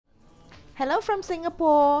Hello from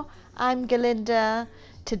Singapore, I'm Galinda.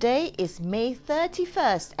 Today is May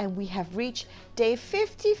 31st and we have reached day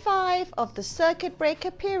 55 of the circuit breaker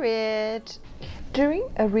period. During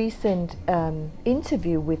a recent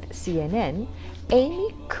interview with CNN, Amy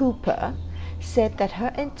Cooper said that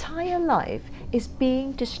her entire life is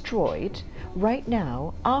being destroyed right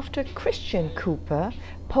now after Christian Cooper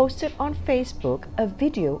posted on Facebook a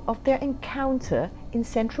video of their encounter in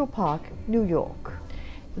Central Park, New York.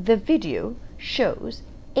 The video shows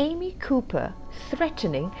Amy Cooper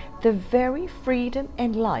threatening the very freedom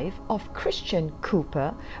and life of Christian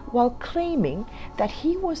Cooper while claiming that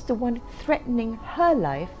he was the one threatening her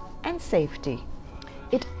life and safety.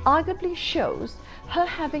 It arguably shows her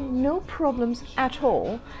having no problems at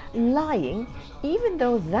all lying, even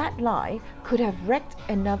though that lie could have wrecked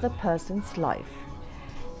another person's life.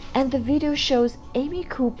 And the video shows Amy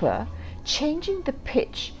Cooper changing the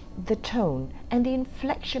pitch, the tone and the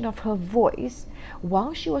inflection of her voice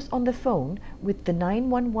while she was on the phone with the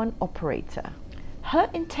 911 operator. Her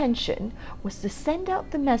intention was to send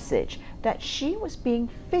out the message that she was being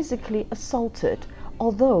physically assaulted,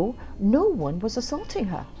 although no one was assaulting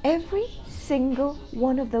her. Every single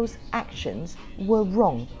one of those actions were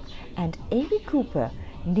wrong, and Amy Cooper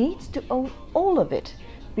needs to own all of it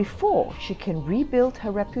before she can rebuild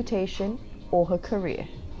her reputation or her career.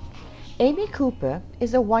 Amy Cooper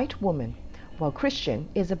is a white woman, while Christian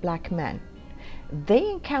is a black man. They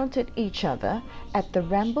encountered each other at the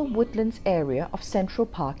Ramble Woodlands area of Central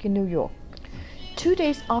Park in New York. 2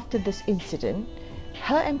 days after this incident,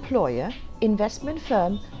 her employer, investment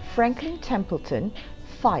firm Franklin Templeton,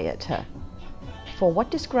 fired her for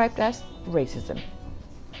what described as racism.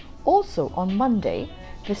 Also on Monday,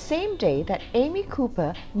 the same day that Amy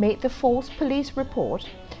Cooper made the false police report,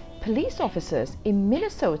 police officers in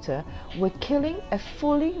Minnesota were killing a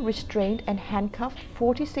fully restrained and handcuffed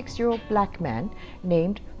 46-year-old black man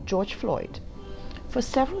named George Floyd. For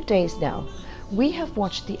several days now, we have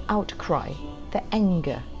watched the outcry, the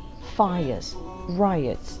anger, fires,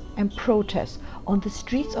 riots and protests on the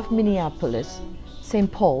streets of Minneapolis,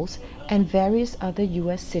 St. Paul's and various other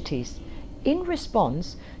US cities in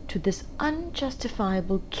response to this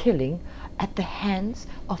unjustifiable killing at the hands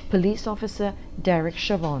of police officer Derek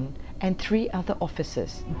Chauvin and 3 other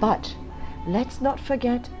officers. But let's not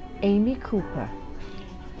forget Amy Cooper.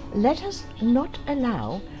 Let us not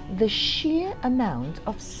allow the sheer amount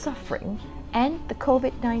of suffering and the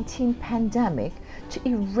COVID-19 pandemic to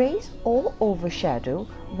erase or overshadow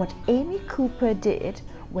what Amy Cooper did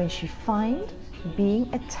when she found being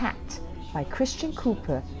attacked by Christian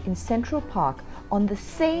Cooper in Central Park on the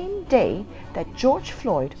same day that George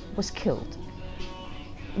Floyd was killed.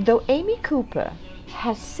 Though Amy Cooper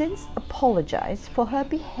has since apologized for her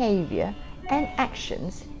behavior and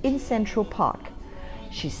actions in Central Park,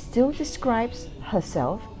 she still describes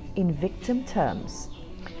herself in victim terms.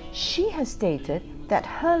 She has stated that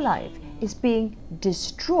her life is being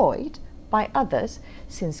destroyed by others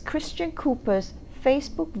since Christian Cooper's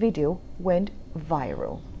Facebook video went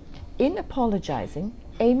viral. In apologizing,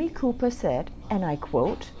 Amy Cooper said, and I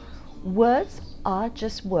quote, "Words are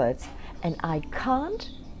just words, and I can't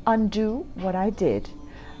undo what I did,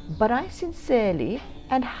 but I sincerely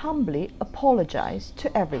and humbly apologize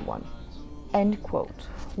to everyone." End quote.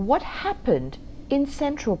 What happened in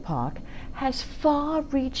Central Park has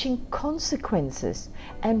far-reaching consequences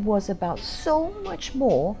and was about so much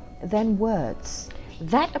more than words.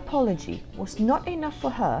 That apology was not enough for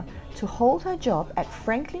her to hold her job at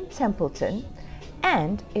Franklin Templeton,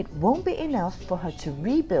 and it won't be enough for her to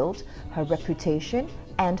rebuild her reputation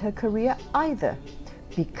and her career either,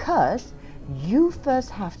 because you first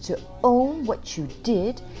have to own what you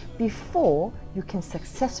did before you can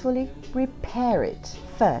successfully repair it.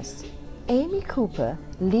 First, Amy Cooper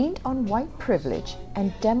leaned on white privilege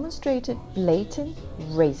and demonstrated blatant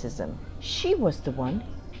racism. She was the one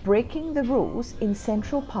breaking the rules in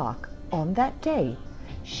Central Park on that day.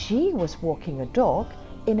 She was walking a dog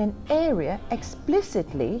in an area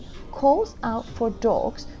explicitly calls out for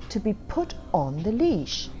dogs to be put on the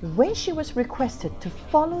leash. When she was requested to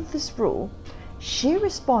follow this rule, she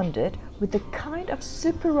responded with the kind of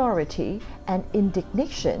superiority and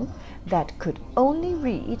indignation that could only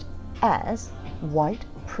read as white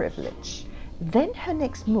privilege. Then her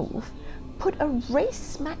next move put a race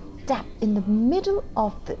smack dab in the middle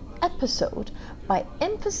of the episode by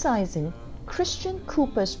emphasizing Christian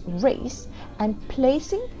Cooper's race and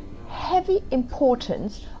placing heavy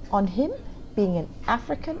importance on him being an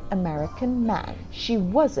African American man. She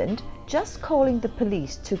wasn't just calling the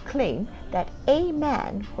police to claim that a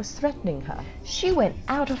man was threatening her. She went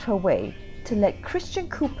out of her way to let Christian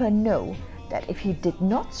Cooper know that if he did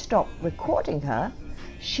not stop recording her,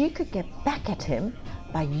 she could get back at him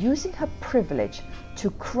by using her privilege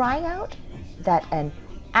to cry out that an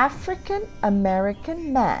African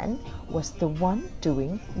American man was the one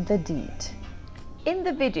doing the deed. In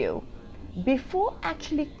the video, before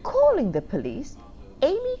actually calling the police,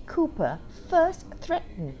 Amy Cooper first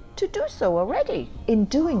threatened to do so already. In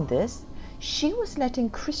doing this, she was letting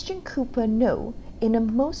Christian Cooper know in a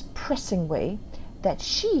most pressing way that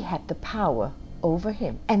she had the power over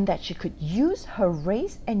him and that she could use her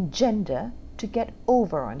race and gender to get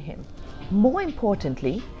over on him. More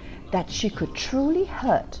importantly, that she could truly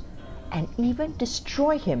hurt and even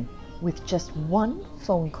destroy him with just one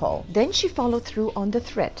phone call. Then she followed through on the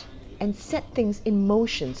threat and set things in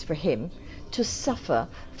motion for him to suffer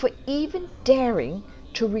for even daring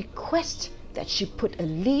to request that she put a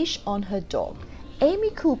leash on her dog. Amy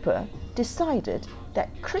Cooper decided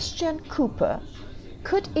that Christian Cooper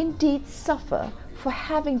could indeed suffer for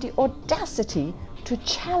having the audacity to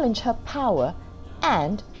challenge her power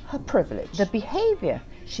and her privilege. The behavior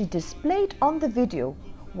she displayed on the video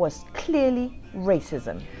was clearly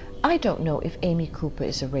racism. I don't know if Amy Cooper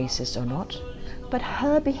is a racist or not, but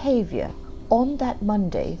her behavior on that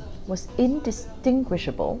Monday was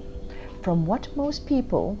indistinguishable from what most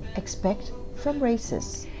people expect from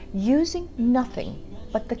racists. Using nothing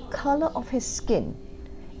but the color of his skin,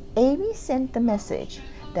 Amy sent the message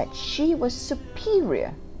that she was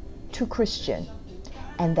superior to Christian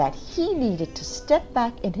and that he needed to step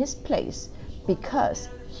back in his place because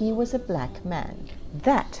he was a black man.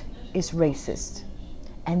 That is racist,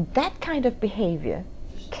 and that kind of behavior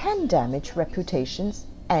can damage reputations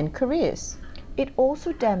and careers. It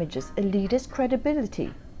also damages a leader's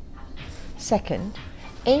credibility. Second,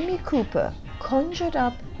 Amy Cooper conjured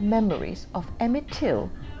up memories of Emmett Till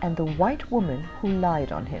and the white woman who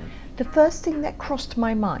lied on him. The first thing that crossed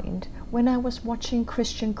my mind when I was watching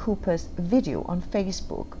Christian Cooper's video on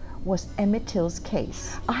Facebook was Emmett Till's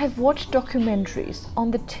case. I have watched documentaries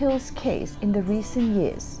on the Till's case in the recent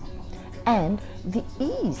years, and the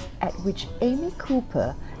ease at which Amy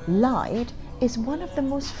Cooper lied is one of the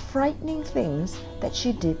most frightening things that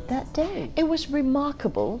she did that day. It was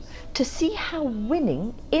remarkable to see how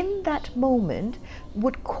winning in that moment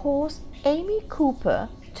would cause Amy Cooper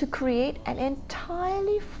to create an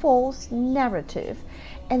entirely false narrative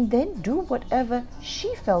and then do whatever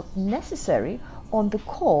she felt necessary on the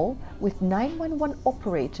call with 911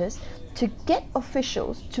 operators to get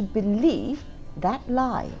officials to believe that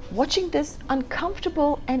lie. Watching this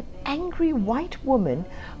uncomfortable and angry white woman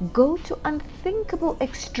go to unthinkable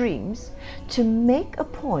extremes to make a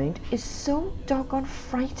point is so doggone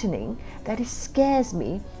frightening that it scares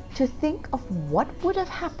me to think of what would have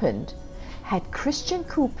happened had Christian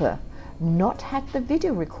Cooper not had the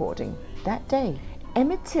video recording that day.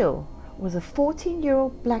 Emmett Till was a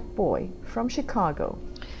 14-year-old black boy from Chicago.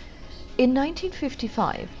 In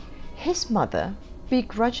 1955, his mother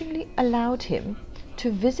begrudgingly allowed him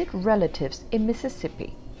to visit relatives in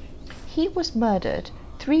Mississippi. He was murdered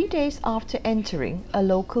 3 days after entering a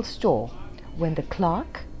local store when the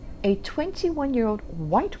clerk, a 21-year-old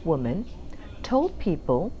white woman, told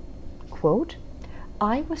people, quote,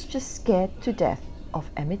 "I was just scared to death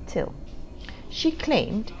of Emmett Till." She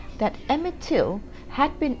claimed that Emmett Till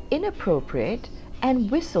had been inappropriate and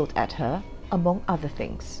whistled at her, among other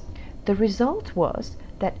things. The result was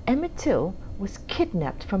that Emmett Till was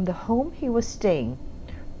kidnapped from the home he was staying,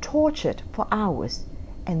 tortured for hours,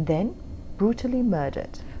 and then brutally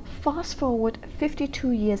murdered. Fast forward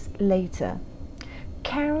 52 years later,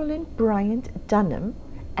 Carolyn Bryant Dunham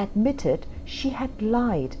admitted she had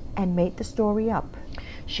lied and made the story up.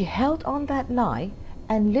 She held on that lie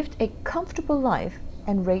and lived a comfortable life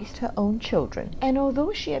and raised her own children. And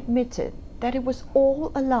although she admitted that it was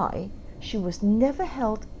all a lie, she was never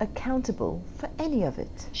held accountable for any of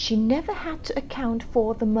it. She never had to account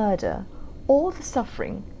for the murder or the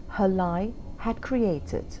suffering her lie had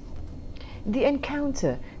created. The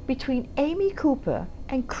encounter between Amy Cooper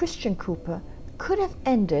and Christian Cooper could have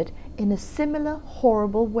ended in a similar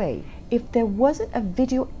horrible way. If there wasn't a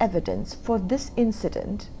video evidence for this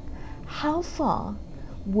incident, how far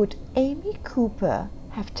would Amy Cooper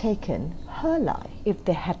have taken her lie? If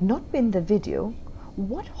there had not been the video,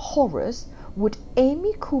 what horrors would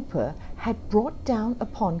Amy Cooper have brought down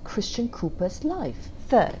upon Christian Cooper's life?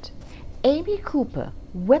 Third, Amy Cooper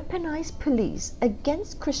weaponized police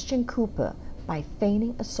against Christian Cooper by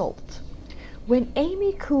feigning assault. When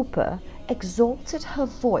Amy Cooper exalted her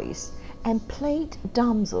voice and played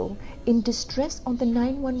damsel in distress on the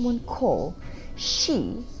 911 call,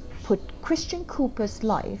 she put Christian Cooper's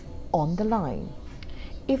life on the line.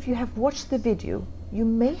 If you have watched the video, you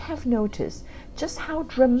may have noticed just how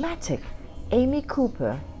dramatic Amy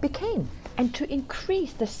Cooper became. And to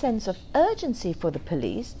increase the sense of urgency for the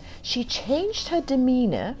police, she changed her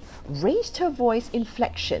demeanor, raised her voice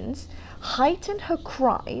inflections, heightened her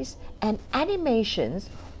cries and animations,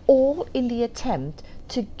 all in the attempt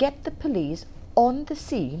to get the police on the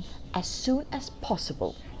scene as soon as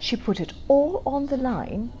possible. She put it all on the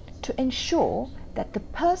line to ensure that the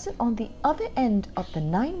person on the other end of the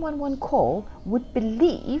 911 call would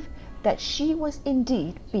believe that she was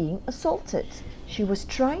indeed being assaulted. She was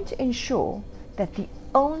trying to ensure that the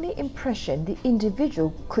only impression the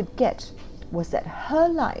individual could get was that her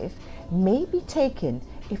life may be taken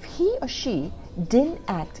if he or she didn't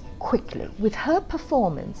act quickly. With her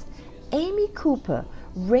performance, Amy Cooper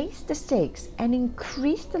raised the stakes and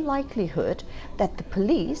increased the likelihood that the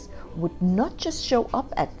police would not just show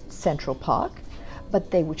up at Central Park,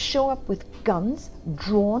 but they would show up with guns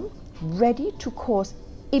drawn, ready to cause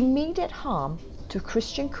immediate harm to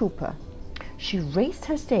Christian Cooper. She raised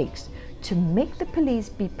her stakes to make the police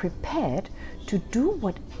be prepared to do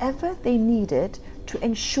whatever they needed to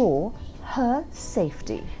ensure her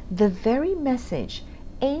safety. The very message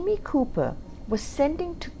Amy Cooper was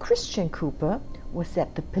sending to Christian Cooper was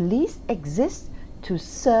that the police exist to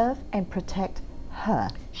serve and protect her.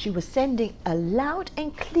 She was sending a loud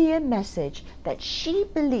and clear message that she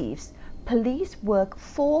believes police work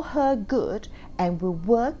for her good and will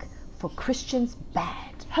work for Christians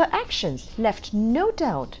bad. Her actions left no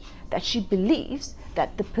doubt that she believes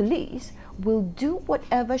that the police will do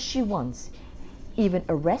whatever she wants, even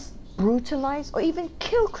arrest, brutalize, or even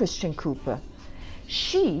kill Christian Cooper.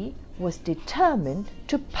 She was determined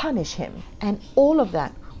to punish him, and all of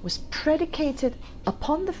that was predicated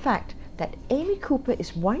upon the fact that Amy Cooper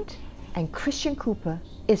is white and Christian Cooper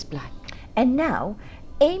is black. And now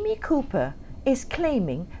Amy Cooper is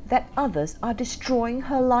claiming that others are destroying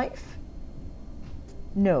her life?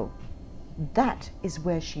 No, that is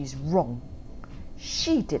where she's wrong.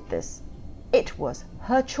 She did this. It was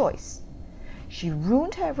her choice. She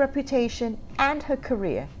ruined her reputation and her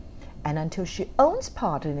career, and until she owns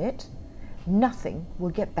part in it, nothing will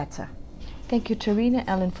get better. Thank you, Tarina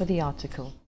Ellen, for the article.